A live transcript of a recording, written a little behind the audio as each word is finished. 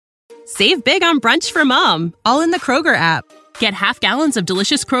Save big on brunch for mom, all in the Kroger app. Get half gallons of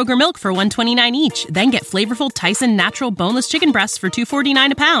delicious Kroger milk for $1.29 each. Then get flavorful Tyson natural boneless chicken breasts for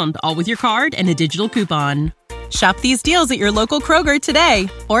 $2.49 a pound, all with your card and a digital coupon. Shop these deals at your local Kroger today,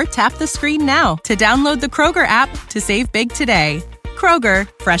 or tap the screen now to download the Kroger app to save big today. Kroger,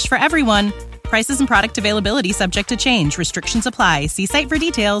 fresh for everyone. Prices and product availability subject to change. Restrictions apply. See site for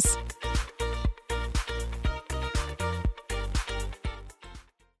details.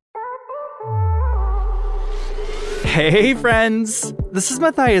 Hey friends, this is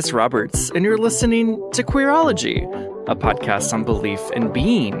Matthias Roberts, and you're listening to Queerology, a podcast on belief and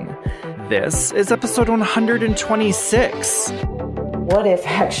being. This is episode 126. What if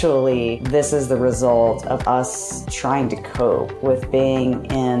actually this is the result of us trying to cope with being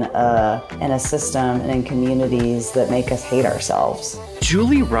in a system and in communities that make us hate ourselves?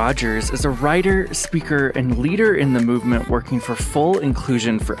 Julie Rodgers is a writer, speaker, and leader in the movement working for full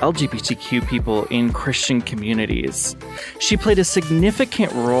inclusion for LGBTQ people in Christian communities. She played a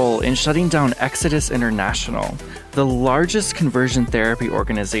significant role in shutting down Exodus International, the largest conversion therapy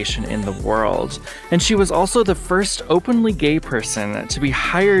organization in the world. And she was also the first openly gay person to be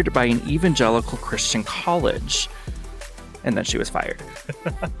hired by an evangelical Christian college. And then she was fired.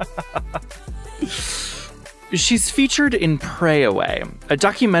 She's featured in Pray Away, a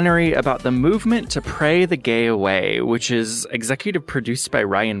documentary about the movement to pray the gay away, which is executive produced by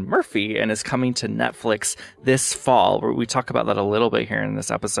Ryan Murphy and is coming to Netflix this fall. We talk about that a little bit here in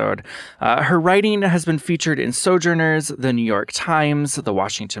this episode. Her writing has been featured in Sojourners, The New York Times, The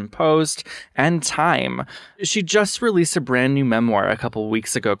Washington Post, and Time. She just released a brand new memoir a couple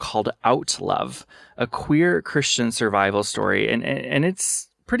weeks ago called Out Love, a queer Christian survival story, and it's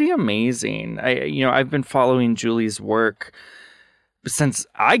pretty amazing. I've been following Julie's work since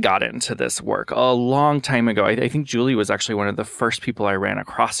I got into this work a long time ago. I think Julie was actually one of the first people I ran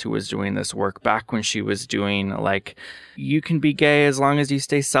across who was doing this work back when she was doing like, you can be gay as long as you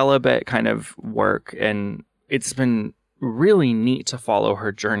stay celibate kind of work. And it's been really neat to follow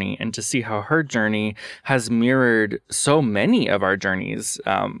her journey and to see how her journey has mirrored so many of our journeys.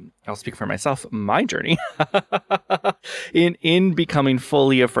 I'll speak for myself, my journey in becoming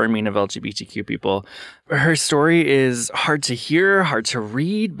fully affirming of LGBTQ people. Her story is hard to hear, hard to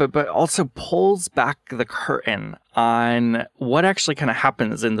read, but also pulls back the curtain on what actually kind of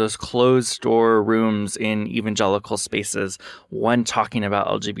happens in those closed door rooms in evangelical spaces when talking about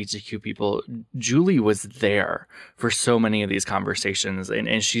LGBTQ people. Julie was there for so many of these conversations,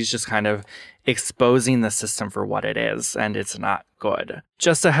 and she's just kind of exposing the system for what it is, and it's not good.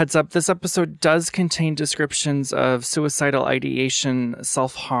 Just a heads up, this episode does contain descriptions of suicidal ideation,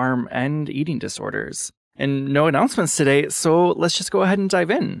 self-harm, and eating disorders. And no announcements today, so let's just go ahead and dive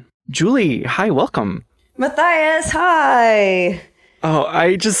in. Julie, hi, welcome. Matthias, hi. Oh,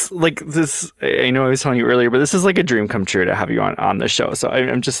 I just like this. I know I was telling you earlier, but this is like a dream come true to have you on the show. So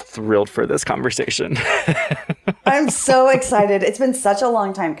I'm just thrilled for this conversation. I'm so excited. It's been such a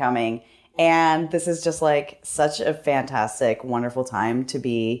long time coming. And this is just like such a fantastic, wonderful time to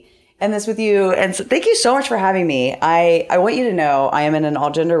be in this with you. And so thank you so much for having me. I want you to know I am in an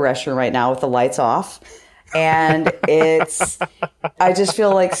all-gender restroom right now with the lights off. And I just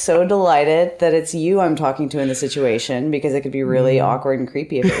feel like so delighted that it's you I'm talking to in the situation, because it could be really awkward and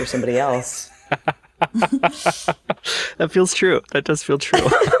creepy if it were somebody else. That feels true. That does feel true.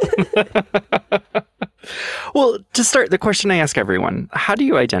 Well, to start, the question I ask everyone, how do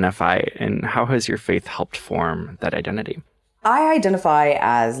you identify and how has your faith helped form that identity? I identify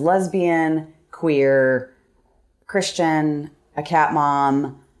as lesbian, queer, Christian, a cat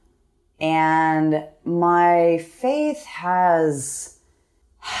mom, and my faith has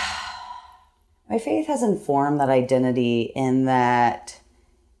informed that identity in that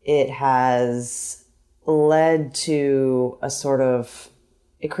it has led to a sort of,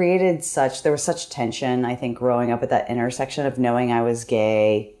 there was such tension, I think, growing up at that intersection of knowing I was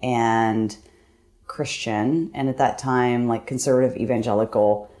gay and Christian, and at that time, like conservative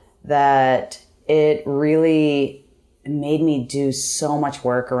evangelical, that it really made me do so much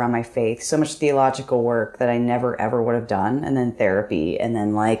work around my faith, so much theological work that I never ever would have done, and then therapy, and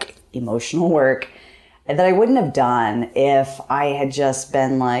then like emotional work that I wouldn't have done if I had just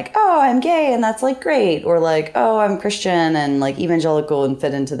been like, oh, I'm gay and that's like great, or like, oh, I'm Christian and like evangelical and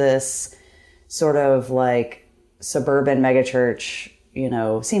fit into this sort of like suburban megachurch,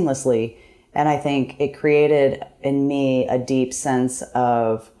 seamlessly. And I think it created in me a deep sense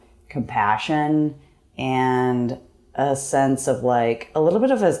of compassion and a sense of like a little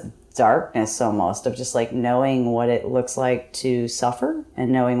bit of a darkness almost, of just like knowing what it looks like to suffer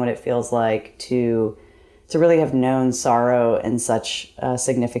and knowing what it feels like to to really have known sorrow in such a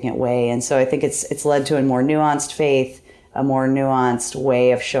significant way. And so I think it's led to a more nuanced faith, a more nuanced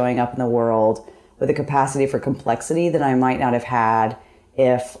way of showing up in the world with a capacity for complexity that I might not have had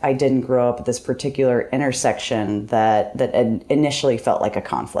if I didn't grow up at this particular intersection that initially felt like a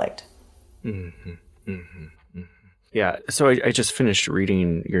conflict. Mm-hmm, mm-hmm, mm-hmm. Yeah. So I just finished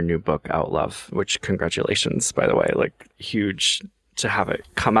reading your new book, Out Love, which congratulations, by the way, like huge to have it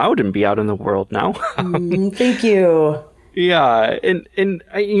come out and be out in the world now. Thank you. Yeah. And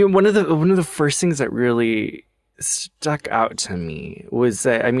one of the first things that really stuck out to me was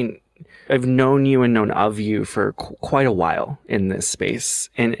that, I've known you and known of you for quite a while in this space.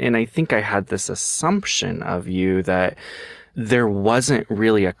 And I think I had this assumption of you that there wasn't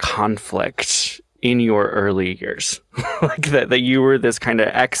really a conflict in your early years. Like that you were this kind of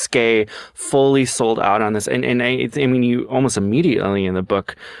ex-gay, fully sold out on this. And you almost immediately in the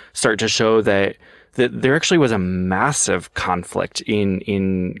book start to show that there actually was a massive conflict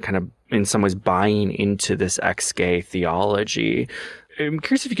in kind of, in some ways, buying into this ex-gay theology. I'm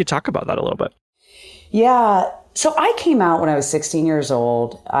curious if you could talk about that a little bit. Yeah. So I came out when I was 16 years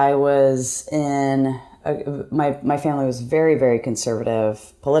old. I was in, my family was very, very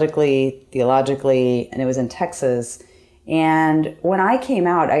conservative, politically, theologically, and it was in Texas. And when I came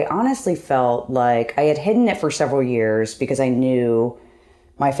out, I honestly felt like I had hidden it for several years because I knew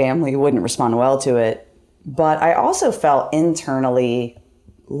my family wouldn't respond well to it. But I also felt internally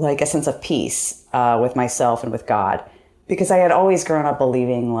like a sense of peace with myself and with God. Because I had always grown up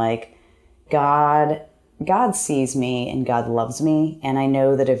believing like God sees me and God loves me. And I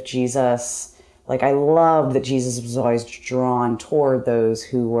know that if Jesus, like I love that Jesus was always drawn toward those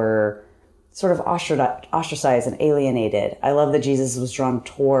who were sort of ostracized and alienated. I love that Jesus was drawn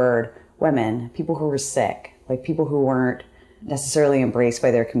toward women, people who were sick, like people who weren't necessarily embraced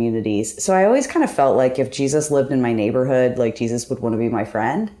by their communities. So I always kind of felt like if Jesus lived in my neighborhood, like Jesus would want to be my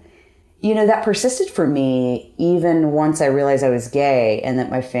friend. You know, that persisted for me even once I realized I was gay and that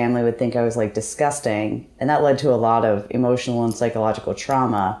my family would think I was like disgusting. And that led to a lot of emotional and psychological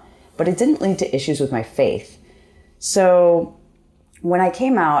trauma, but it didn't lead to issues with my faith. So when I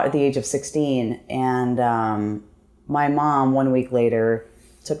came out at the age of 16 and my mom 1 week later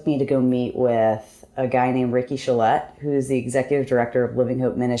took me to go meet with a guy named Ricky Chalette, who's the executive director of Living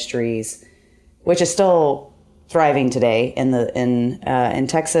Hope Ministries, which is still thriving today in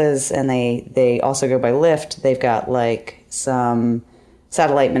Texas, and they also go by Lyft. They've got like some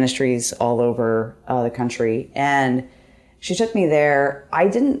satellite ministries all over the country, and she took me there. I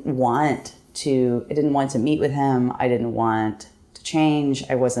didn't want to meet with him. I didn't want to change.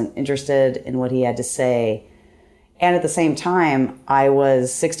 I wasn't interested in what he had to say. And at the same time, I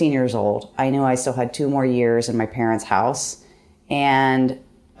was 16 years old. I knew I still had 2 more years in my parents' house, and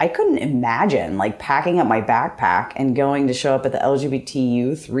I couldn't imagine like packing up my backpack and going to show up at the LGBT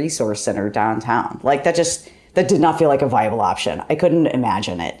Youth Resource Center downtown. Like that did not feel like a viable option. I couldn't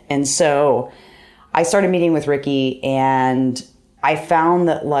imagine it. And so I started meeting with Ricky, and I found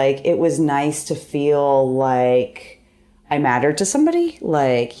that like it was nice to feel like I mattered to somebody.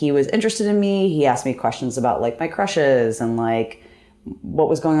 Like he was interested in me. He asked me questions about like my crushes and like what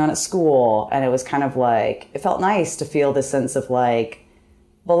was going on at school. And it was kind of like, it felt nice to feel this sense of like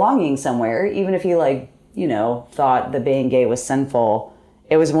belonging somewhere, even if he like, you know, thought that being gay was sinful.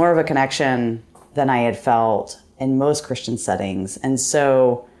 It was more of a connection than I had felt in most Christian settings. And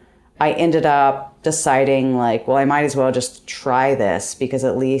so I ended up deciding like, well, I might as well just try this because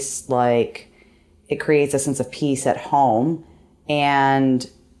at least like it creates a sense of peace at home. And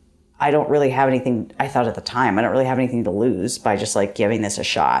I don't really have anything, I thought at the time, I don't really have anything to lose by just like giving this a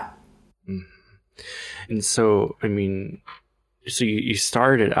shot. Mm-hmm. And so, so you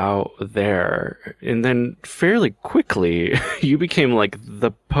started out there, and then fairly quickly you became like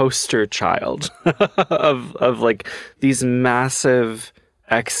the poster child of like these massive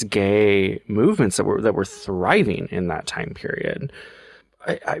ex-gay movements that were thriving in that time period.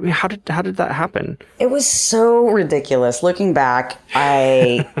 I mean, how did that happen? It was so ridiculous. Looking back,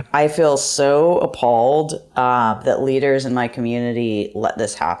 I feel so appalled that leaders in my community let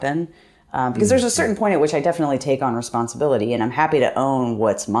this happen. Because there's a certain point at which I definitely take on responsibility, and I'm happy to own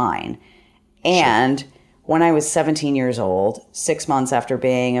what's mine. And when I was 17 years old, 6 months after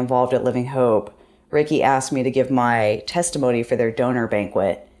being involved at Living Hope, Ricky asked me to give my testimony for their donor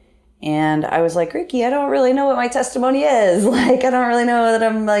banquet. And I was like, Ricky, I don't really know what my testimony is. Like, I don't really know that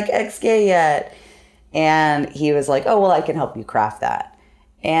I'm like ex-gay yet. And he was like, oh, well, I can help you craft that.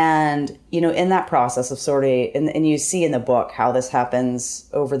 And, you know, in that process of sort of, and you see in the book how this happens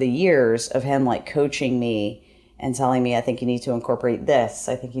over the years of him like coaching me and telling me, I think you need to incorporate this.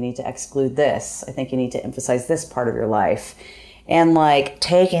 I think you need to exclude this. I think you need to emphasize this part of your life. And like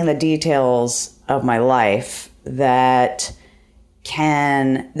taking the details of my life that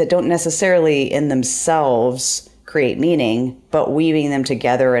don't necessarily in themselves create meaning, but weaving them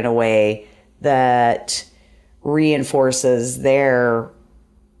together in a way that reinforces their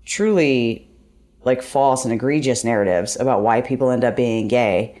truly like false and egregious narratives about why people end up being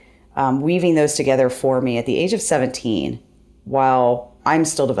gay, weaving those together for me at the age of 17 while I'm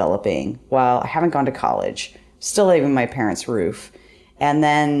still developing, while I haven't gone to college, still living in my parents' roof. And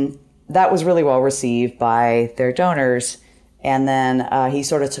then that was really well received by their donors. And then he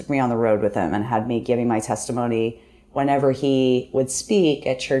sort of took me on the road with him and had me giving my testimony whenever he would speak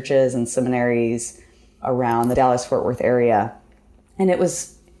at churches and seminaries around the Dallas-Fort Worth area. And it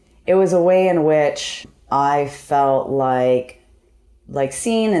was a way in which I felt like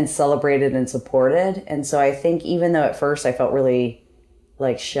seen and celebrated and supported. And so I think even though at first I felt really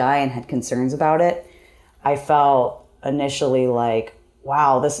like shy and had concerns about it, I felt initially like,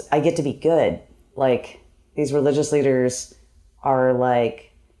 wow, I get to be good. Like these religious leaders are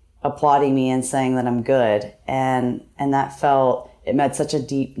like applauding me and saying that I'm good. And it met such a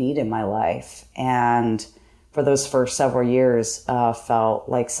deep need in my life. And for those first several years, felt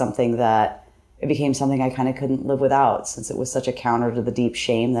like it became something I kind of couldn't live without, since it was such a counter to the deep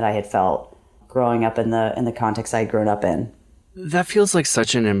shame that I had felt growing up in the context I had grown up in. That feels like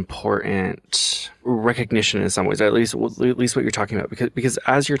such an important recognition in some ways, at least what you're talking about, because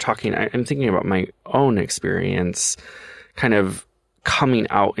as you're talking, I'm thinking about my own experience kind of coming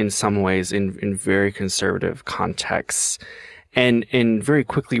out in some ways in very conservative contexts. And very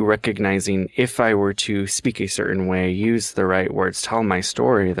quickly recognizing if I were to speak a certain way, use the right words, tell my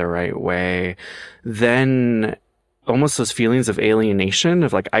story the right way, then almost those feelings of alienation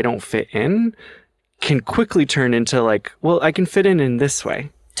of like, I don't fit in, can quickly turn into like, well, I can fit in this way.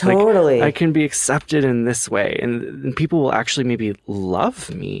 Totally. Like, I can be accepted in this way. And people will actually maybe love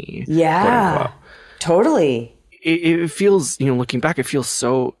me. Yeah, totally. It feels, looking back, it feels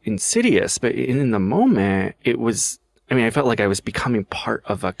so insidious. But in the moment, I felt like I was becoming part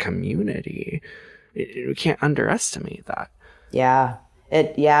of a community. We can't underestimate that. Yeah.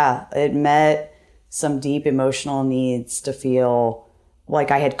 It met some deep emotional needs to feel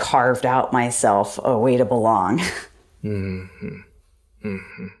like I had carved out myself a way to belong. Mm-hmm.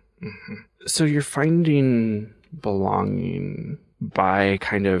 Mm-hmm. Mm-hmm. So you're finding belonging by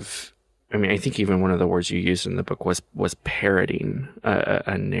kind of, I think even one of the words you used in the book was parroting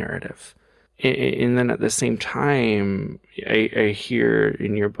a narrative. And then at the same time, I hear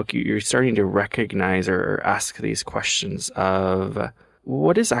in your book, you're starting to recognize or ask these questions of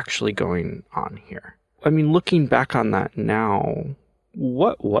what is actually going on here? Looking back on that now,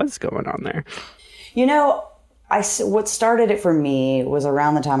 what was going on there? What started it for me was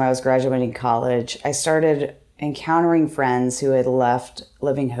around the time I was graduating college. I started encountering friends who had left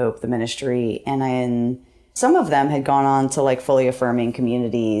Living Hope, the ministry, and some of them had gone on to like fully affirming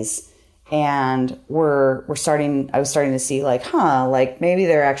communities. And I was starting to see like maybe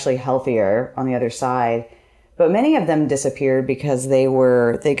they're actually healthier on the other side. But many of them disappeared because they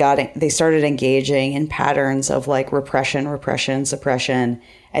started engaging in patterns of like repression, suppression,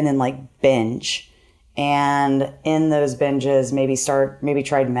 and then like binge. And in those binges, maybe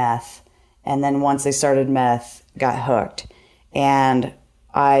tried meth. And then once they started meth, got hooked. And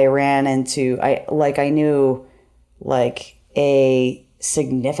I knew like a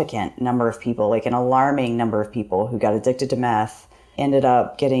significant number of people, like an alarming number of people who got addicted to meth, ended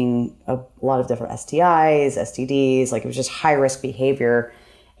up getting a lot of different STIs, STDs, like it was just high risk behavior.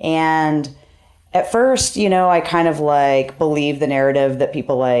 And at first, I kind of like believed the narrative that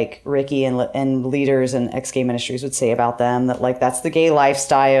people like Ricky and leaders in ex-gay ministries would say about them, that like, that's the gay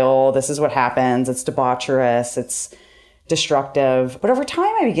lifestyle. This is what happens. It's debaucherous. It's destructive. But over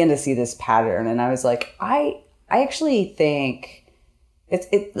time, I began to see this pattern. And I was like, I actually think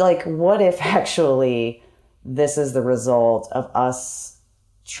it's like, what if actually this is the result of us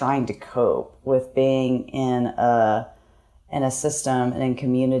trying to cope with being in a system and in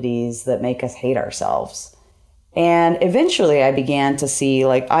communities that make us hate ourselves? And eventually I began to see,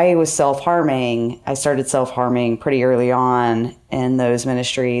 like, I was self-harming. I started self-harming pretty early on in those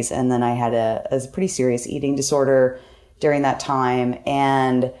ministries. And then I had a pretty serious eating disorder during that time.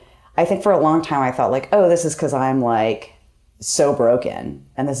 And I think for a long time I thought like, oh, this is because I'm like so broken.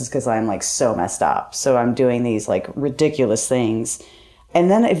 And this is because I'm like so messed up. So I'm doing these like ridiculous things. And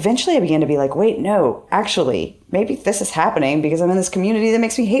then eventually I began to be like, wait, no, actually, maybe this is happening because I'm in this community that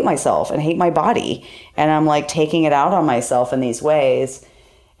makes me hate myself and hate my body. And I'm like taking it out on myself in these ways.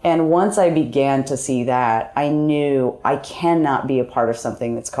 And once I began to see that, I knew I cannot be a part of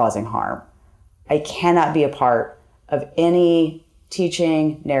something that's causing harm. I cannot be a part of any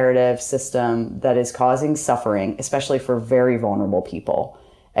teaching narrative system that is causing suffering, especially for very vulnerable people.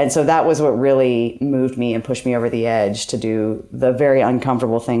 And so that was what really moved me and pushed me over the edge to do the very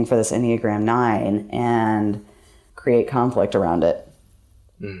uncomfortable thing for this Enneagram 9 and create conflict around it.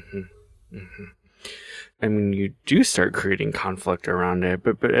 Mm-hmm. Mm-hmm. I mean, you do start creating conflict around it,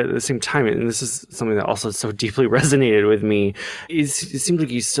 but at the same time, and this is something that also so deeply resonated with me, it seemed like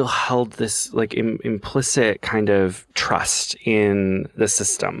you still held this like implicit kind of trust in the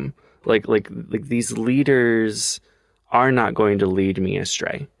system. Like these leaders are not going to lead me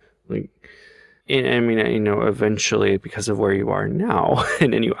astray. Like, and I mean, you know, eventually because of where you are now,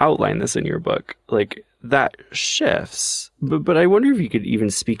 and you outline this in your book, like that shifts. But I wonder if you could even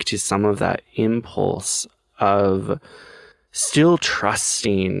speak to some of that impulse of still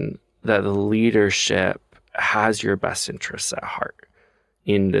trusting that the leadership has your best interests at heart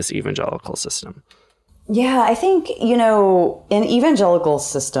in this evangelical system. Yeah, I think, you know, in evangelical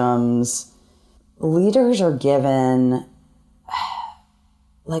systems, leaders are given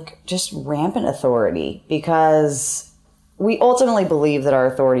like just rampant authority because we ultimately believe that our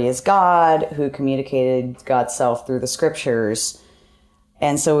authority is God, who communicated God's self through the scriptures.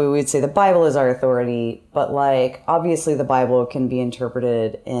 And so we would say the Bible is our authority, but like obviously the Bible can be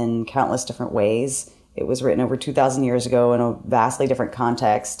interpreted in countless different ways. It was written over 2,000 years ago in a vastly different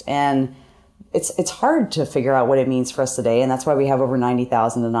context. And it's hard to figure out what it means for us today. And that's why we have over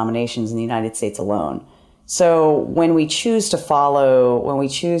 90,000 denominations in the United States alone. So when we choose to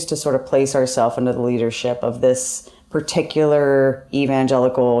sort of place ourselves under the leadership of this particular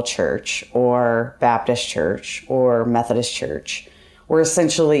evangelical church or Baptist church or Methodist church, we're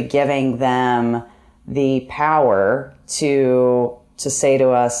essentially giving them the power to say to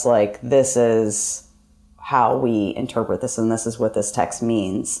us, like, this is how we interpret this and this is what this text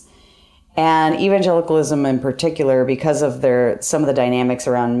means. And evangelicalism in particular, because of some of the dynamics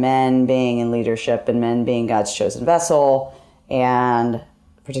around men being in leadership and men being God's chosen vessel, and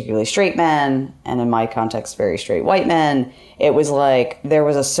particularly straight men, and in my context, very straight white men, it was like there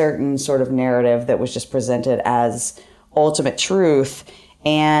was a certain sort of narrative that was just presented as ultimate truth.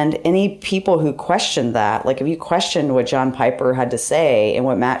 And any people who questioned that, like if you questioned what John Piper had to say and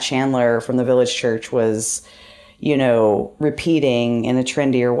what Matt Chandler from the Village Church was, you know, repeating in a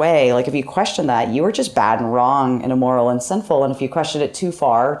trendier way, like if you questioned that, you were just bad and wrong and immoral and sinful. And if you questioned it too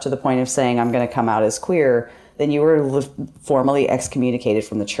far to the point of saying, I'm going to come out as queer, then you were formally excommunicated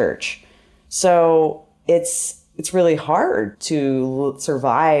from the church. So it's really hard to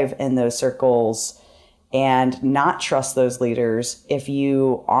survive in those circles and not trust those leaders if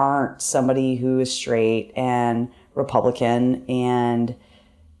you aren't somebody who is straight and Republican and,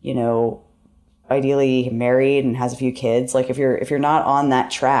 you know, ideally married and has a few kids. Like if you're not on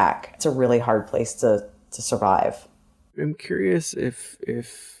that track, it's a really hard place to survive. I'm curious if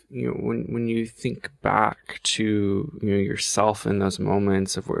you know, when you think back to, you know, yourself in those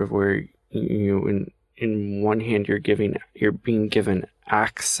moments of where you know, in one hand you're being given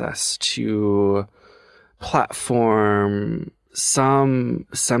access to platform, some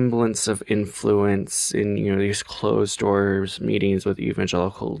semblance of influence in, you know, these closed doors meetings with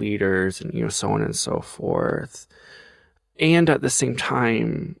evangelical leaders and, you know, so on and so forth. And at the same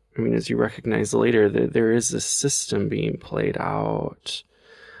time, I mean, as you recognize later, that there is a system being played out.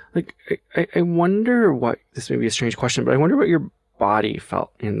 Like, I wonder what, this may be a strange question, but I wonder what your body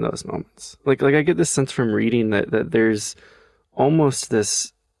felt in those moments. Like I get this sense from reading that there's almost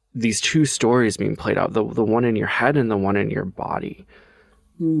these two stories being played out, the one in your head and the one in your body.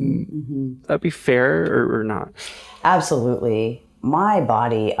 Mm-hmm. That'd be fair or not? Absolutely. My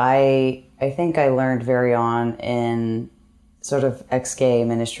body, I think I learned very on in sort of ex-gay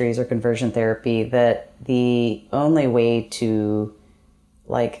ministries or conversion therapy that the only way to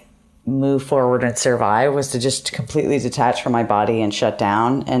like move forward and survive was to just completely detach from my body and shut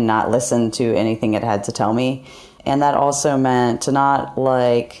down and not listen to anything it had to tell me. And that also meant to not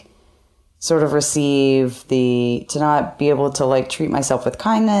like sort of to not be able to like treat myself with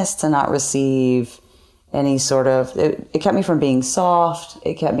kindness, to not receive any sort of, it kept me from being soft.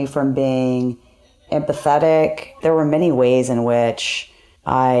 It kept me from being empathetic. There were many ways in which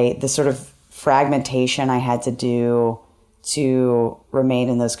the sort of fragmentation I had to do to remain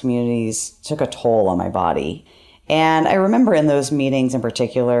in those communities took a toll on my body. And I remember in those meetings in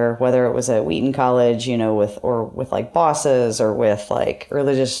particular, whether it was at Wheaton College, you know, with like bosses or with like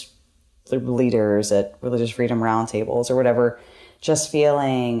religious leaders at religious freedom roundtables or whatever, just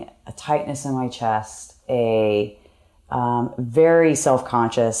feeling a tightness in my chest, a very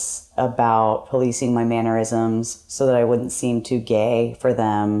self-conscious about policing my mannerisms so that I wouldn't seem too gay for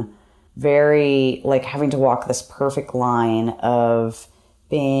them. Very like having to walk this perfect line of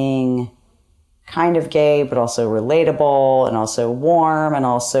being kind of gay, but also relatable and also warm and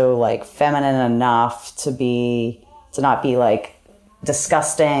also like feminine enough to not be like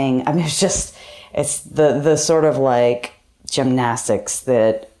disgusting. I mean, it's the sort of like gymnastics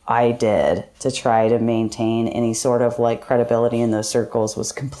that I did to try to maintain any sort of like credibility in those circles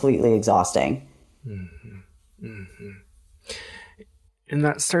was completely exhausting. Mm-hmm. Mm-hmm. And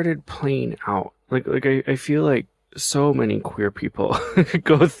that started playing out. Like I feel like so many queer people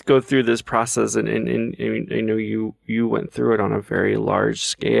go through this process, and I know you went through it on a very large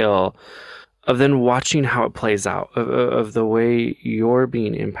scale of then watching how it plays out, of the way you're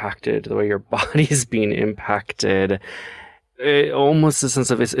being impacted, the way your body's being impacted. Almost a sense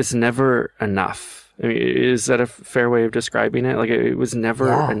of it's never enough. I mean, is that a fair way of describing it? Like it was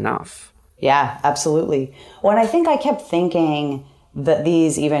never enough. Yeah, absolutely. Well, and I think I kept thinking that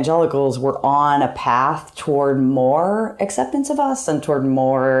these evangelicals were on a path toward more acceptance of us and toward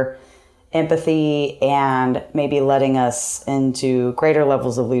more empathy and maybe letting us into greater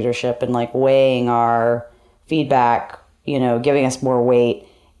levels of leadership and like weighing our feedback, giving us more weight.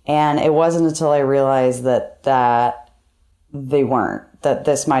 And it wasn't until I realized that they weren't, that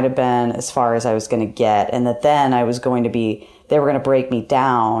this might have been as far as I was going to get. And that then they were going to break me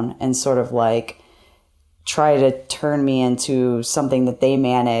down and sort of like try to turn me into something that they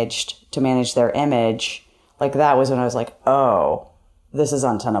managed to manage their image. Like that was when I was like, oh, this is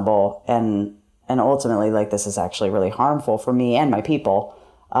untenable. And ultimately like this is actually really harmful for me and my people.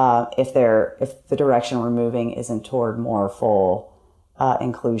 If the direction we're moving isn't toward more full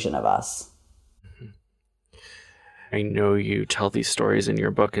inclusion of us. I know you tell these stories in your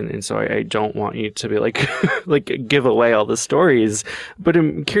book, and so I don't want you to be like like give away all the stories. But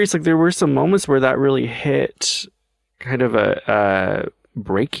I'm curious, like there were some moments where that really hit kind of a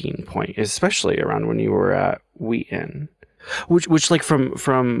breaking point, especially around when you were at Wheaton. Which like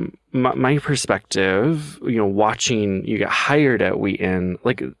from my perspective, watching you get hired at Wheaton,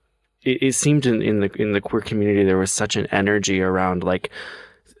 like it seemed in the queer community there was such an energy around like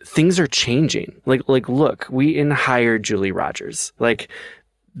things are changing. Like look, Wheaton hired Julie Rodgers, like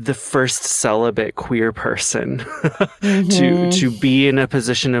the first celibate queer person to be in a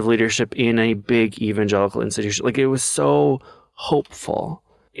position of leadership in a big evangelical institution. Like it was so hopeful,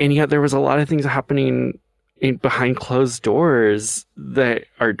 and yet there was a lot of things happening behind closed doors that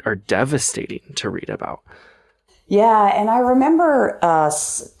are devastating to read about. Yeah, and I remember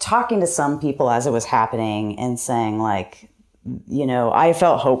talking to some people as it was happening and saying like, I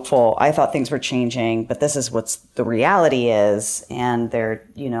felt hopeful. I thought things were changing, but this is what's the reality is. And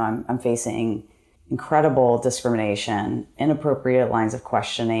I'm facing incredible discrimination, inappropriate lines of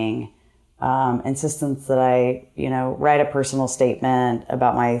questioning, insistence that I, write a personal statement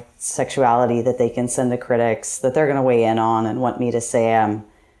about my sexuality that they can send to critics, that they're going to weigh in on and want me to say I'm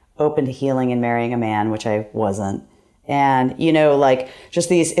open to healing and marrying a man, which I wasn't. And,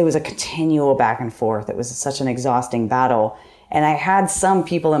 it was a continual back and forth. It was such an exhausting battle. And I had some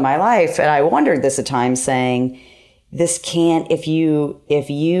people in my life, and I wondered this at times, saying, this can't, if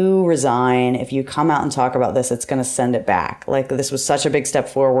you resign, if you come out and talk about this, it's going to send it back. Like this was such a big step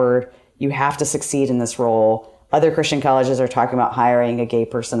forward. You have to succeed in this role. Other Christian colleges are talking about hiring a gay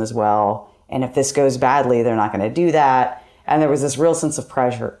person as well. And if this goes badly, they're not going to do that. And there was this real sense of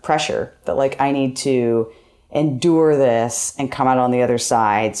pressure that like, I need to endure this and come out on the other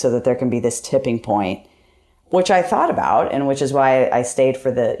side so that there can be this tipping point, which I thought about, and which is why I stayed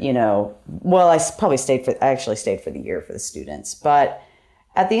for the, I actually stayed for the year for the students. But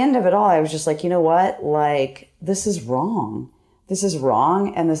at the end of it all, I was just like, you know what? Like, this is wrong. This is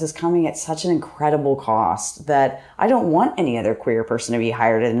wrong. And this is coming at such an incredible cost that I don't want any other queer person to be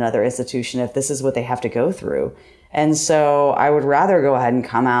hired at another institution if this is what they have to go through. And so I would rather go ahead and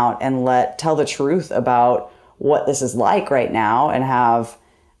come out and tell the truth about what this is like right now and have,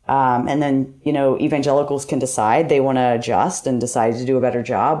 and then, evangelicals can decide they want to adjust and decide to do a better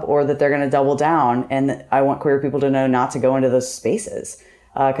job, or that they're going to double down. And I want queer people to know not to go into those spaces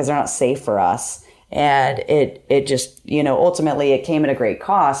because they're not safe for us. And it just, ultimately it came at a great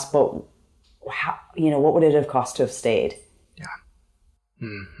cost, but how, what would it have cost to have stayed? Yeah.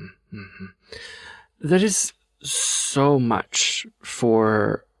 Mm-hmm. Mm-hmm. That is so much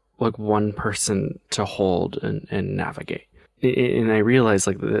for like one person to hold and navigate. And I realize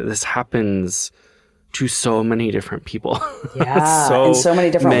like this happens to so many different people. Yeah, in so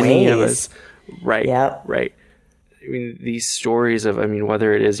many different ways. Of us. Right. Yep. Right. I mean, these stories of, I mean,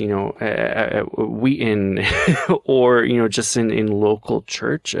 whether it is, at Wheaton or, just in local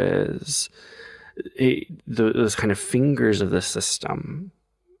churches, those kind of fingers of the system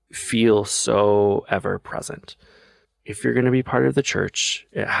feel so ever present. If you're going to be part of the church,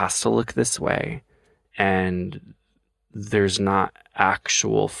 it has to look this way. And there's not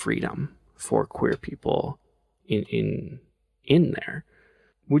actual freedom for queer people in there.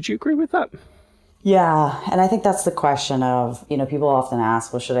 Would you agree with that? Yeah. And I think that's the question of, people often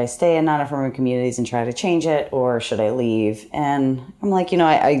ask, well, should I stay in non-affirming communities and try to change it, or should I leave? And I'm like,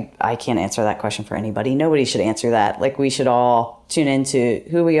 I can't answer that question for anybody. Nobody should answer that. Like, we should all tune into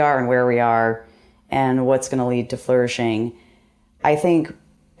who we are and where we are and what's going to lead to flourishing. I think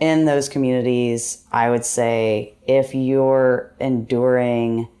in those communities, I would say if you're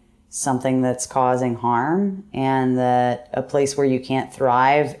enduring something that's causing harm and that a place where you can't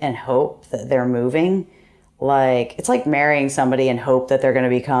thrive and hope that they're moving, like, it's like marrying somebody and hope that they're going to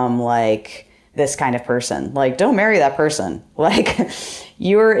become like this kind of person. Like, don't marry that person. Like,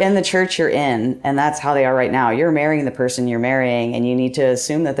 you're in the church you're in, and that's how they are right now. You're marrying the person you're marrying, and you need to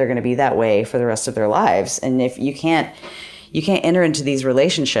assume that they're going to be that way for the rest of their lives. And if you can't enter into these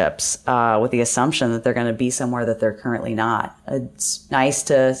relationships with the assumption that they're going to be somewhere that they're currently not. It's nice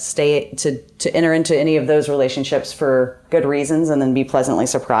to to enter into any of those relationships for good reasons and then be pleasantly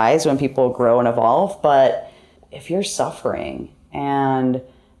surprised when people grow and evolve. But if you're suffering and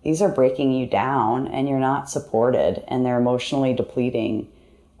these are breaking you down and you're not supported and they're emotionally depleting,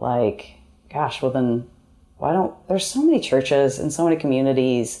 like, gosh, well then there's so many churches and so many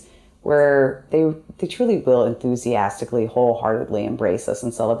communities where they truly will enthusiastically, wholeheartedly embrace us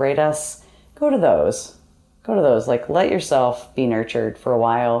and celebrate us. Go to those. Like, let yourself be nurtured for a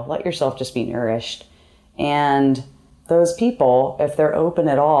while. Let yourself just be nourished. And those people, if they're open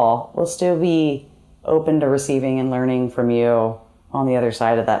at all, will still be open to receiving and learning from you on the other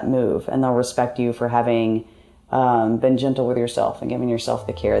side of that move. And they'll respect you for having been gentle with yourself and giving yourself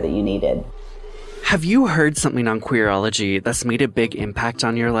the care that you needed. Have you heard something on Queerology that's made a big impact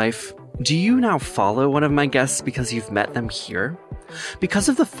on your life? Do you now follow one of my guests because you've met them here? Because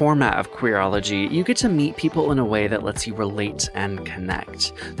of the format of Queerology, you get to meet people in a way that lets you relate and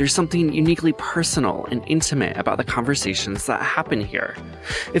connect. There's something uniquely personal and intimate about the conversations that happen here.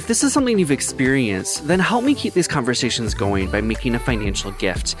 If this is something you've experienced, then help me keep these conversations going by making a financial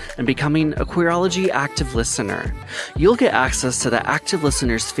gift and becoming a Queerology active listener. You'll get access to the Active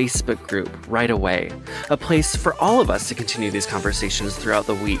Listeners Facebook group right away, a place for all of us to continue these conversations throughout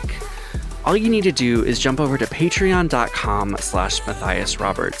the week. All you need to do is jump over to patreon.com/Matthias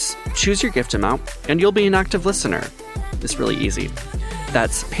Roberts. Choose your gift amount, and you'll be an active listener. It's really easy.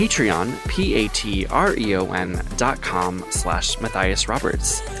 That's Patreon, patreon.com/Matthias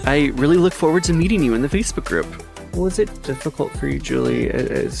Roberts. I really look forward to meeting you in the Facebook group. Was it difficult for you, Julie,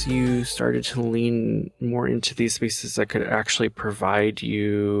 as you started to lean more into these spaces that could actually provide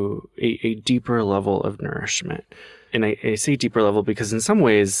you a deeper level of nourishment? And I say deeper level because in some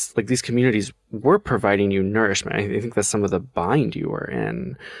ways, like, these communities were providing you nourishment. I think that's some of the bind you were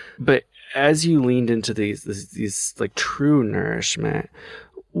in. But as you leaned into these like true nourishment,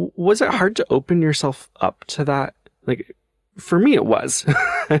 was it hard to open yourself up to that? Like, for me, it was.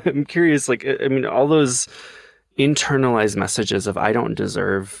 I'm curious, like, I mean, all those internalized messages of I don't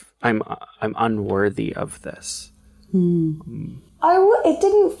deserve, I'm unworthy of this. It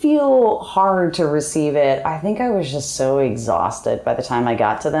didn't feel hard to receive it. I think I was just so exhausted by the time I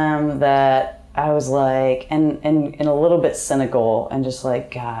got to them that I was like, and a little bit cynical and just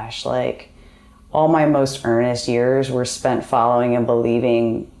like, gosh, like, all my most earnest years were spent following and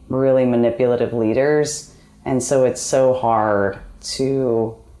believing really manipulative leaders. And so it's so hard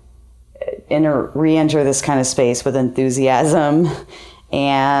to re-enter this kind of space with enthusiasm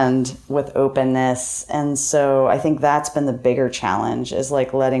and with openness. And so I think that's been the bigger challenge, is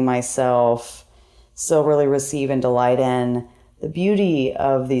like letting myself still really receive and delight in the beauty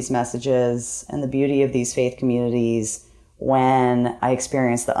of these messages and the beauty of these faith communities when I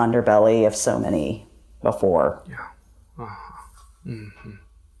experienced the underbelly of so many before. Yeah. Uh-huh. Mm-hmm.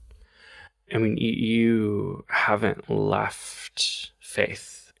 I mean, you haven't left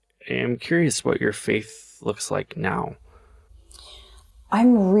faith. I'm curious what your faith looks like now.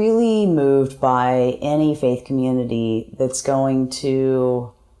 I'm really moved by any faith community that's going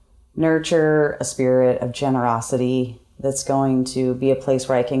to nurture a spirit of generosity, that's going to be a place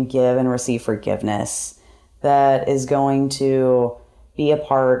where I can give and receive forgiveness, that is going to be a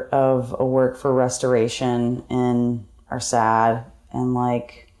part of a work for restoration in our sad and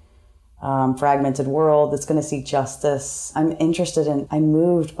fragmented world, that's going to seek justice. I'm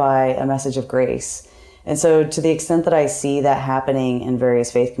moved by a message of grace. And so to the extent that I see that happening in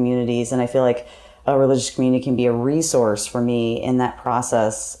various faith communities, and I feel like a religious community can be a resource for me in that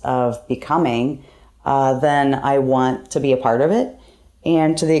process of becoming, then I want to be a part of it.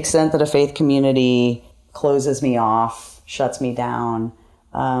 And to the extent that a faith community closes me off, shuts me down,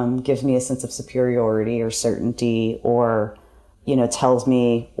 gives me a sense of superiority or certainty, or, tells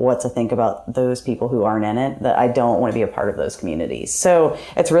me what to think about those people who aren't in it, that I don't want to be a part of those communities. So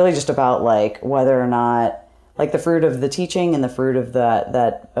it's really just about whether or not, the fruit of the teaching and the fruit of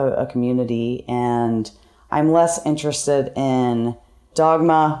a community. And I'm less interested in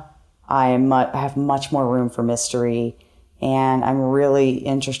dogma. I have much more room for mystery. And I'm really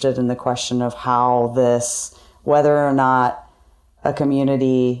interested in the question of whether or not a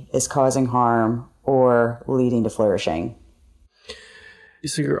community is causing harm or leading to flourishing.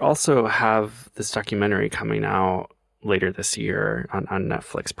 So you also have this documentary coming out later this year on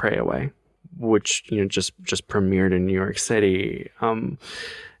Netflix, Pray Away, which just premiered in New York City.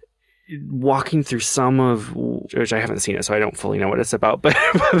 Walking through some of which I haven't seen it, so I don't fully know what it's about, but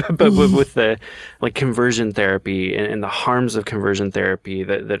with the conversion therapy and the harms of conversion therapy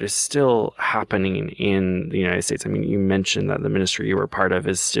that is still happening in the United States. I mean, you mentioned that the ministry you were part of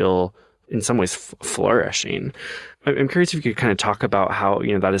is still in some ways flourishing. I'm curious if you could kind of talk about how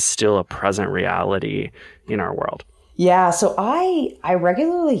that is still a present reality in our world. Yeah, so I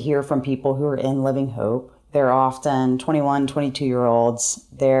regularly hear from people who are in Living Hope. They're often 21, 22-year-olds.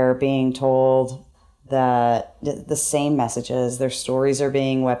 They're being told that the same messages, their stories are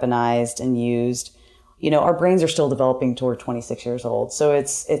being weaponized and used. Our brains are still developing toward 26 years old. So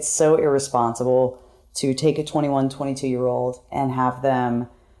it's so irresponsible to take a 21, 22-year-old and have them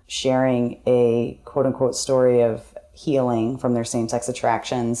sharing a quote-unquote story of healing from their same-sex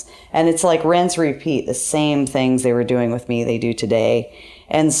attractions. And it's rinse, repeat. The same things they were doing with me, they do today.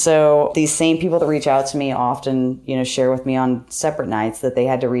 And so these same people that reach out to me often, share with me on separate nights that they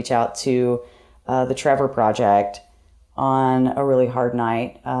had to reach out to the Trevor Project on a really hard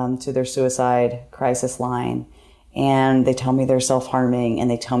night, to their suicide crisis line. And they tell me they're self-harming and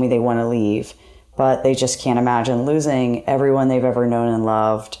they tell me they want to leave, but they just can't imagine losing everyone they've ever known and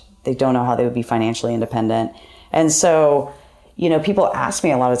loved. They don't know how they would be financially independent. And so, people ask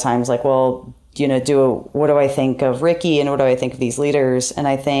me a lot of times, well, what do I think of Ricky and what do I think of these leaders? And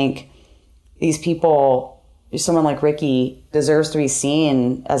I think these people, someone like Ricky deserves to be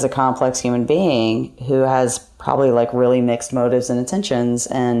seen as a complex human being who has probably really mixed motives and intentions.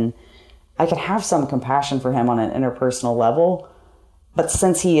 And I can have some compassion for him on an interpersonal level. But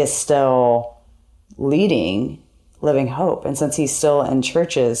since he is still leading Living Hope, and since he's still in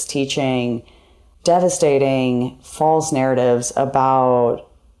churches teaching devastating false narratives about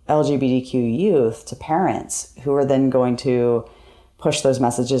LGBTQ youth to parents who are then going to push those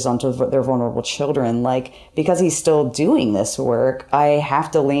messages onto their vulnerable children, because he's still doing this work, I have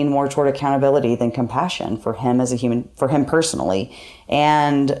to lean more toward accountability than compassion for him as a human, for him personally.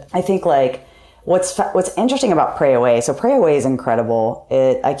 And I think what's interesting about Pray Away, so Pray Away is incredible.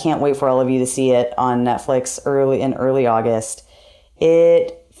 I can't wait for all of you to see it on Netflix in early August.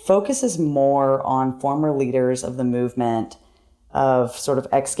 It focuses more on former leaders of the movement of sort of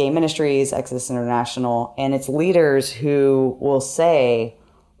ex-gay ministries, Exodus International, and it's leaders who will say,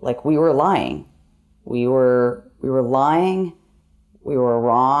 we were lying. We were lying. We were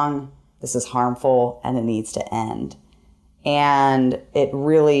wrong. This is harmful and it needs to end. And it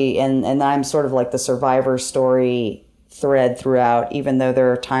really, and I'm sort of the survivor story thread throughout, even though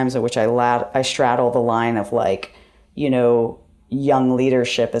there are times at which I straddle the line of young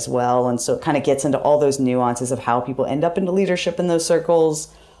leadership as well. And so it kind of gets into all those nuances of how people end up into leadership in those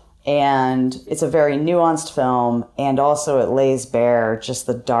circles. And it's a very nuanced film. And also it lays bare just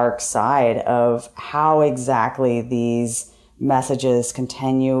the dark side of how exactly these messages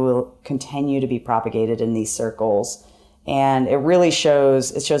continue to be propagated in these circles. And it really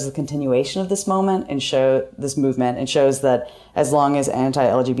shows the continuation of this movement and shows that as long as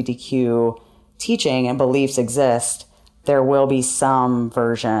anti-LGBTQ teaching and beliefs exist, there will be some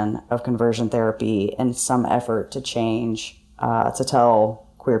version of conversion therapy and some effort to change, to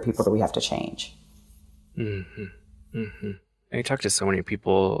tell queer people that we have to change. Mm-hmm. Mm-hmm. I talk to so many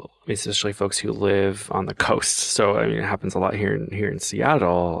people, especially folks who live on the coast. So, it happens a lot here in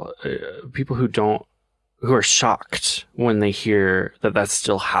Seattle. People who are shocked when they hear that that's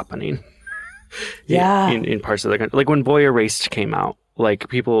still happening. Yeah. In parts of the country. When Boy Erased came out,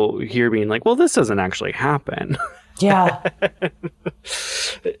 people here being well, this doesn't actually happen. Yeah.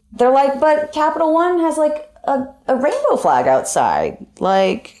 They're but Capital One has a rainbow flag outside.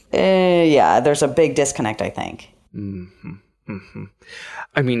 Yeah, there's a big disconnect, I think. Mm-hmm. Mm-hmm.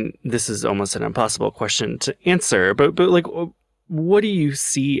 I mean, this is almost an impossible question to answer, but like, what do you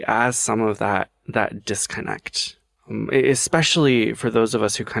see as some of that disconnect, especially for those of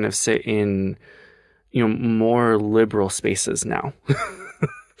us who kind of sit in, more liberal spaces now?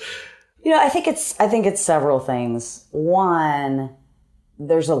 I think it's several things. One,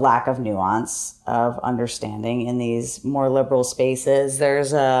 there's a lack of nuance of understanding in these more liberal spaces.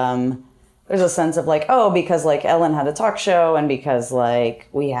 There's a sense of like, oh, because like Ellen had a talk show and because like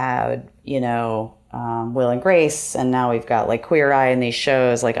we had, Will and Grace, and now we've got like Queer Eye in these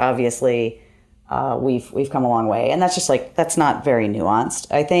shows, like obviously we've come a long way. And that's just like, that's not very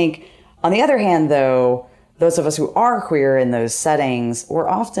nuanced. I think on the other hand, though, those of us who are queer in those settings, we're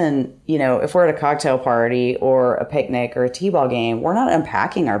often, if we're at a cocktail party or a picnic or a t-ball game, we're not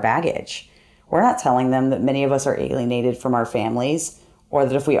unpacking our baggage. We're not telling them that many of us are alienated from our families, or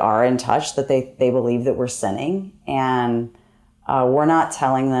that if we are in touch, that they believe that we're sinning. And we're not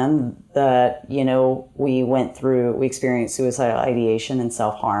telling them that, we experienced suicidal ideation and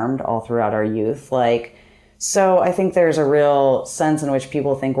self-harmed all throughout our youth. So I think there's a real sense in which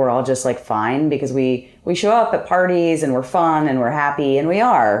people think we're all just like fine because we show up at parties and we're fun and we're happy, and we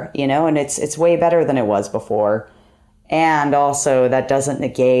are, and it's way better than it was before. And also that doesn't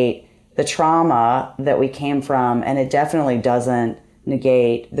negate the trauma that we came from, and it definitely doesn't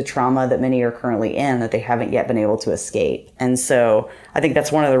negate the trauma that many are currently in that they haven't yet been able to escape. And so I think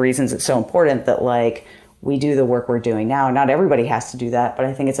that's one of the reasons it's so important that like we do the work we're doing now. Not everybody has to do that, but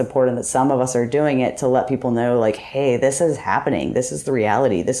I think it's important that some of us are doing it to let people know like, hey, this is happening. This is the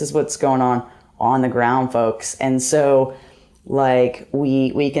reality. This is what's going on the ground, folks. And so like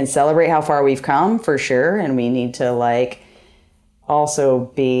we can celebrate how far we've come for sure. And we need to like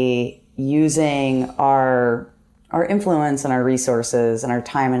also be using our influence and our resources and our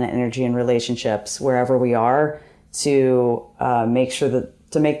time and energy and relationships wherever we are to make sure that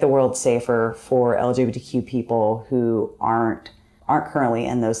to make the world safer for LGBTQ people who aren't currently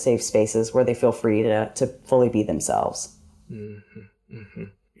in those safe spaces where they feel free to fully be themselves. Mm-hmm, mm-hmm.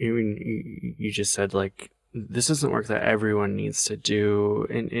 You just said like this isn't work that everyone needs to do,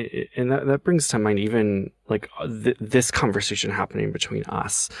 and that brings to mind even like this conversation happening between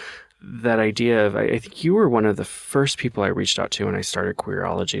us. That idea of I think you were one of the first people I reached out to when I started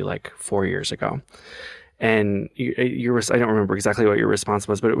Queerology like 4 years ago. And I don't remember exactly what your response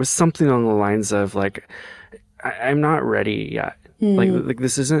was, but it was something along the lines of like, I'm not ready yet. Mm. Like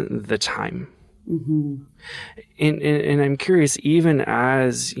this isn't the time. Mm-hmm. And I'm curious, even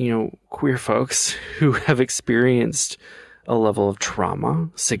as, queer folks who have experienced a level of trauma,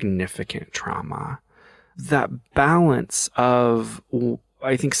 significant trauma, that balance of,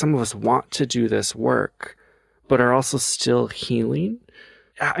 I think some of us want to do this work, but are also still healing.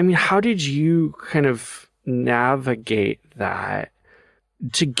 I mean, how did you kind of navigate that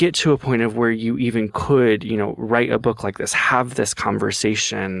to get to a point of where you even could, write a book like this, have this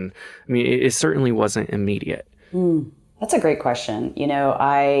conversation? I mean, it certainly wasn't immediate. That's a great question.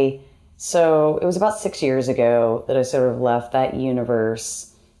 So it was about 6 years ago that I sort of left that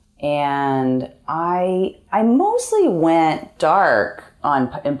universe, and I mostly went dark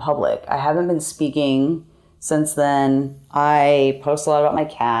in public. I haven't been speaking since then. I post a lot about my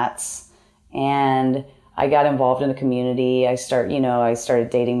cats, and I got involved in the community. I started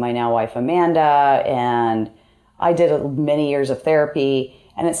dating my now wife, Amanda, and I did many years of therapy.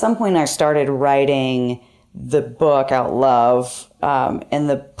 And at some point I started writing the book out loud in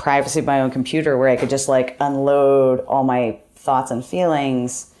the privacy of my own computer, where I could just like unload all my thoughts and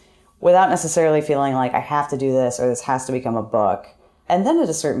feelings without necessarily feeling like I have to do this or this has to become a book. And then at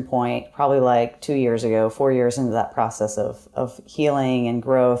a certain point, probably like 2 years ago, 4 years into that process of healing and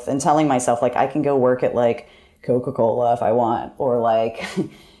growth, and telling myself like I can go work at like Coca-Cola if I want, or like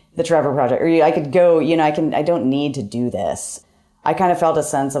the Trevor Project, or I could go, I don't need to do this. I kind of felt a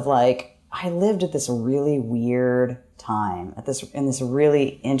sense of like, I lived at this really weird time in this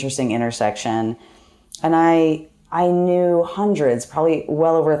really interesting intersection. And I knew hundreds, probably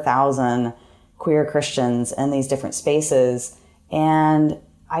well over 1,000 queer Christians in these different spaces. And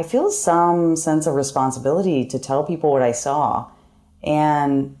I feel some sense of responsibility to tell people what I saw,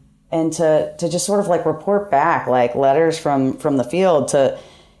 and to just sort of like report back, like letters from the field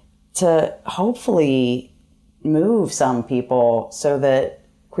to hopefully move some people so that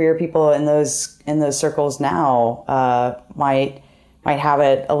queer people in those circles now might have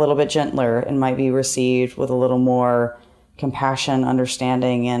it a little bit gentler and might be received with a little more compassion,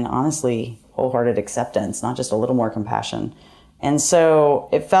 understanding, and honestly, wholehearted acceptance, not just a little more compassion. And so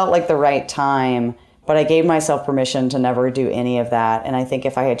it felt like the right time, but I gave myself permission to never do any of that. And I think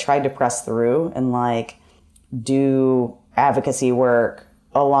if I had tried to press through and like do advocacy work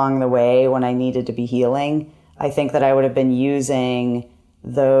along the way when I needed to be healing, I think that I would have been using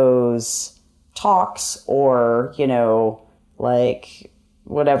those talks or, like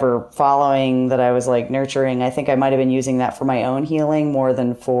whatever following that I was like nurturing. I think I might have been using that for my own healing more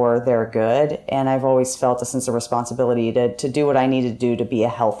than for their good. And I've always felt a sense of responsibility to do what I need to do to be a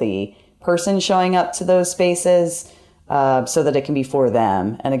healthy person showing up to those spaces, so that it can be for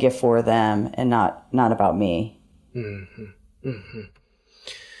them and a gift for them and not about me. Mm-hmm. Mm-hmm.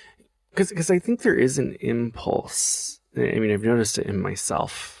 Because I think there is an impulse, I mean, I've noticed it in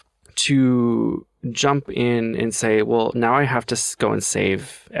myself, to jump in and say, well, now I have to go and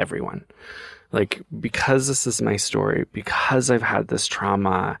save everyone. Like, because this is my story, because I've had this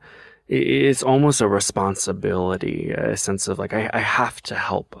trauma, it's almost a responsibility, a sense of like, I have to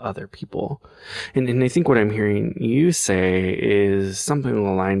help other people. And I think what I'm hearing you say is something along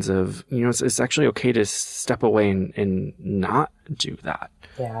the lines of, it's actually okay to step away and not do that.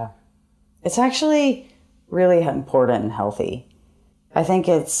 Yeah. It's actually really important and healthy. I think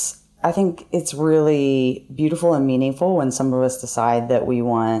it's really beautiful and meaningful when some of us decide that we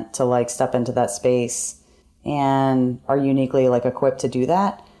want to like step into that space and are uniquely like equipped to do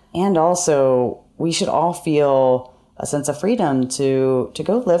that. And also, we should all feel a sense of freedom to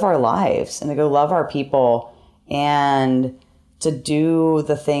go live our lives and to go love our people and to do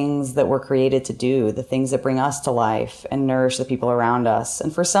the things that we're created to do, the things that bring us to life and nourish the people around us.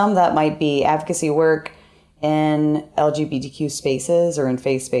 And for some, that might be advocacy work in LGBTQ spaces or in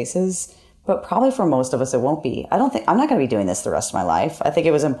faith spaces, but probably for most of us, it won't be. I'm not going to be doing this the rest of my life. I think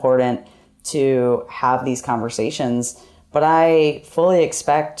it was important to have these conversations. But I fully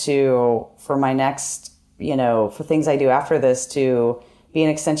expect for my next, for things I do after this to be an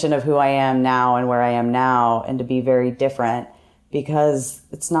extension of who I am now and where I am now and to be very different, because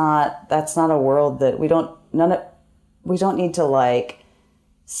that's not a world that we don't need to like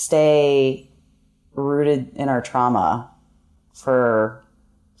stay rooted in our trauma for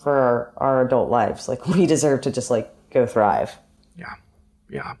our adult lives. Like, we deserve to just like go thrive. Yeah.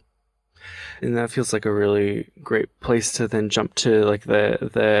 Yeah. And that feels like a really great place to then jump to like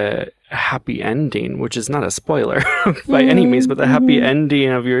the happy ending, which is not a spoiler by any means, but the happy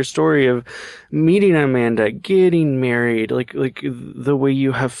ending of your story of meeting Amanda, getting married, like the way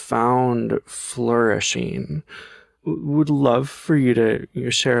you have found flourishing. Would love for you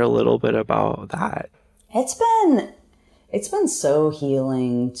to share a little bit about that. It's been so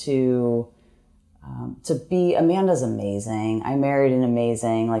healing to be. Amanda's amazing. I married an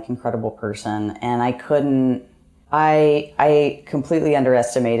amazing, like, incredible person, and I completely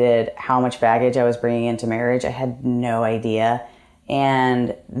underestimated how much baggage I was bringing into marriage. I had no idea.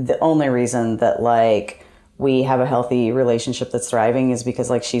 And the only reason that like we have a healthy relationship that's thriving is because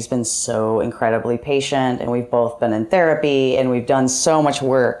like she's been so incredibly patient, and we've both been in therapy, and we've done so much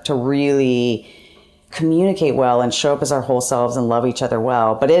work to really communicate well and show up as our whole selves and love each other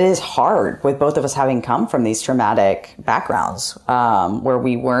well. But it is hard with both of us having come from these traumatic backgrounds, where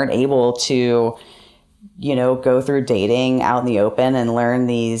we weren't able to, go through dating out in the open and learn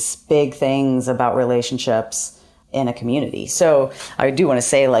these big things about relationships in a community. So I do want to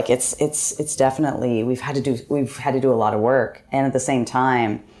say, like, it's definitely, we've had to do a lot of work. And at the same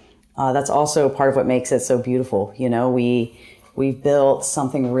time, that's also part of what makes it so beautiful. We've built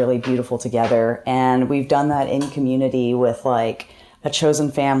something really beautiful together, and we've done that in community with like a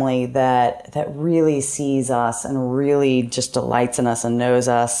chosen family that really sees us and really just delights in us and knows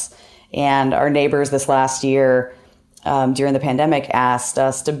us. And our neighbors this last year, during the pandemic, asked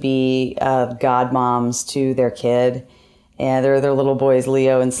us to be godmoms to their kid, and they're their little boys,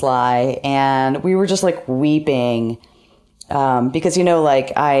 Leo and Sly. And we were just like weeping, because,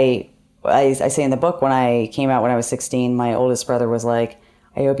 I say in the book, when I came out when I was 16, my oldest brother was like,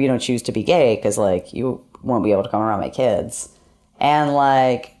 I hope you don't choose to be gay, because like you won't be able to come around my kids. And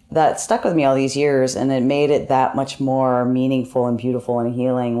like that stuck with me all these years, and it made it that much more meaningful and beautiful and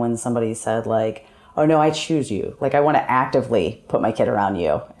healing when somebody said like, oh no, I choose you. Like, I want to actively put my kid around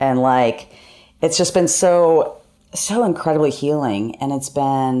you. And like, it's just been so incredibly healing. And it's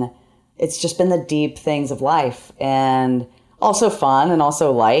just been the deep things of life, and also fun, and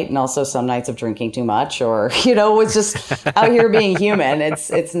also light, and also some nights of drinking too much, or, it's just out here being human.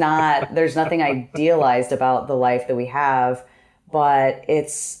 It's not, there's nothing idealized about the life that we have, but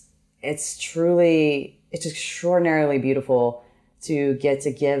it's extraordinarily beautiful to get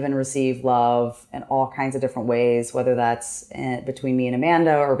to give and receive love in all kinds of different ways, whether that's between me and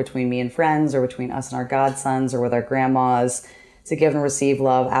Amanda, or between me and friends, or between us and our godsons, or with our grandmas, to give and receive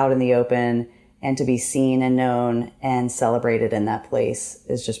love out in the open, and to be seen and known and celebrated in that place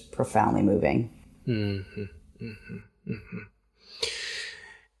is just profoundly moving. Mm-hmm, mm-hmm, mm-hmm.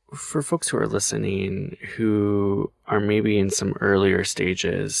 for folks who are listening who are maybe in some earlier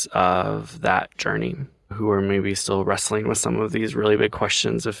stages of that journey, who are maybe still wrestling with some of these really big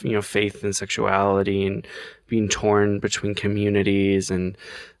questions of, faith and sexuality and being torn between communities and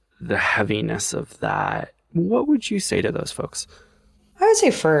the heaviness of that, what would you say to those folks? I would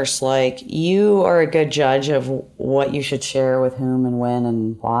say first, you are a good judge of what you should share with whom and when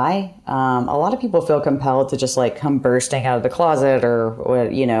and why. A lot of people feel compelled to just come bursting out of the closet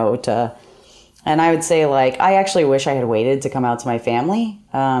and I would say I actually wish I had waited to come out to my family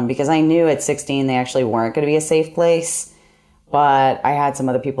because I knew at 16 they actually weren't going to be a safe place. But I had some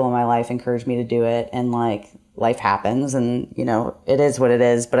other people in my life encourage me to do it, and life happens and, it is what it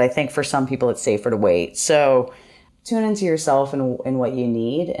is. But I think for some people it's safer to wait. So tune into yourself and what you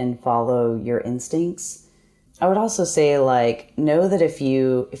need and follow your instincts. I would also say know that if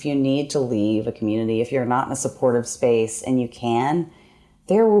you need to leave a community, if you're not in a supportive space and you can,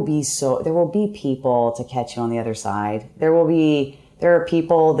 there will be people to catch you on the other side. There are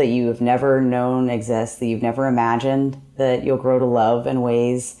people that you have never known exist, that you've never imagined, that you'll grow to love in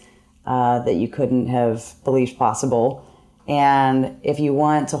ways that you couldn't have believed possible. And if you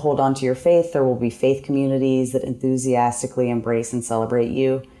want to hold on to your faith, there will be faith communities that enthusiastically embrace and celebrate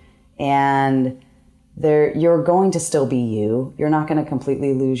you. And you're going to still be you. You're not going to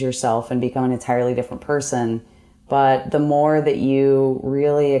completely lose yourself and become an entirely different person. But the more that you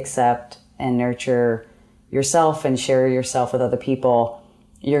really accept and nurture yourself and share yourself with other people,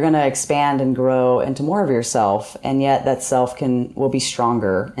 you're going to expand and grow into more of yourself. And yet that self will be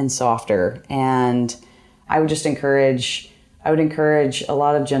stronger and softer. And I would encourage a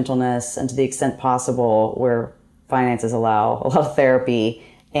lot of gentleness, and to the extent possible where finances allow, a lot of therapy,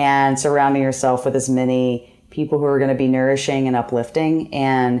 and surrounding yourself with as many people who are going to be nourishing and uplifting,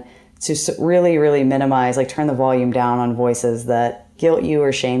 and to really, really minimize, turn the volume down on voices that guilt you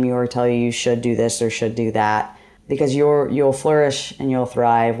or shame you or tell you you should do this or should do that, because you'll flourish and you'll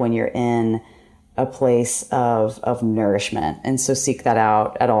thrive when you're in a place of nourishment. And so seek that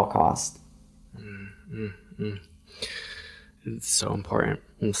out at all costs. It's so important.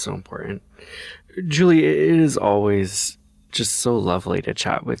 It's so important. Julie, it is always just so lovely to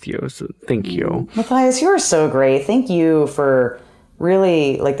chat with you. So thank you. Matthias, you are so great. Thank you for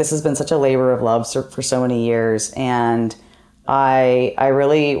really, this has been such a labor of love for so many years. And I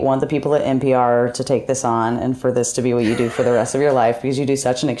really want the people at NPR to take this on and for this to be what you do for the rest of your life, because you do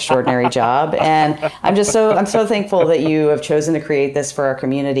such an extraordinary job. And I'm so thankful that you have chosen to create this for our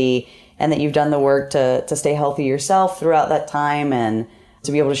community, and that you've done the work to stay healthy yourself throughout that time, and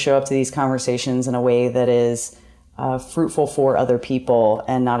to be able to show up to these conversations in a way that is fruitful for other people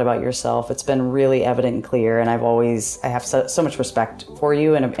and not about yourself. It's been really evident and clear, and I have so much respect for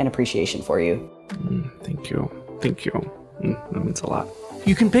you and appreciation for you. Thank you. That means a lot.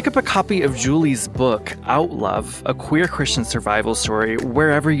 You can pick up a copy of Julie's book, Out Love, A Queer Christian Survival Story,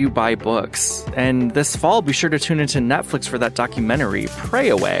 wherever you buy books. And this fall, be sure to tune into Netflix for that documentary, Pray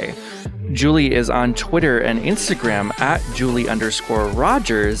Away. Julie is on Twitter and Instagram at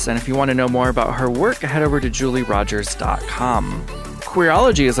Julie_Rodgers. And if you want to know more about her work, head over to julierodgers.com.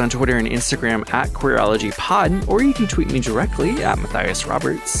 Queerology is on Twitter and Instagram at QueerologyPod, or you can tweet me directly at Matthias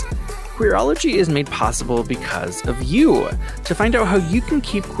Roberts. Queerology is made possible because of you. To find out how you can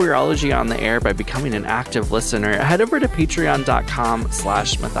keep Queerology on the air by becoming an active listener, head over to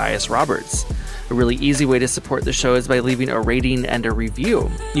patreon.com/Matthias Roberts. A really easy way to support the show is by leaving a rating and a review.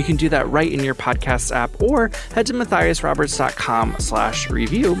 You can do that right in your podcast app, or head to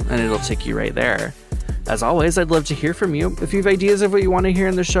MatthiasRoberts.com/review and it'll take you right there. As always, I'd love to hear from you. If you have ideas of what you want to hear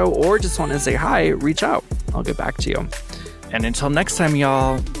in the show, or just want to say hi, reach out. I'll get back to you. And until next time,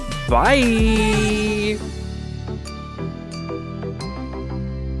 y'all, bye!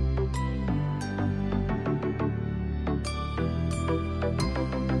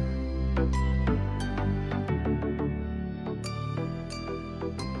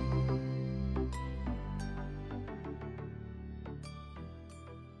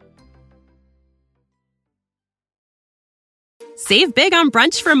 Save big on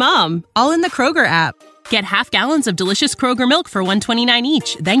brunch for mom, all in the Kroger app. Get half gallons of delicious Kroger milk for $1.29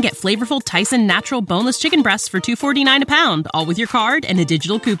 each. Then get flavorful Tyson natural boneless chicken breasts for $2.49 a pound, all with your card and a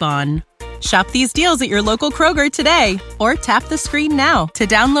digital coupon. Shop these deals at your local Kroger today, or tap the screen now to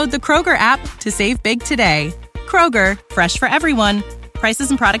download the Kroger app to save big today. Kroger, fresh for everyone. Prices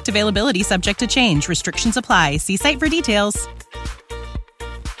and product availability subject to change. Restrictions apply. See site for details.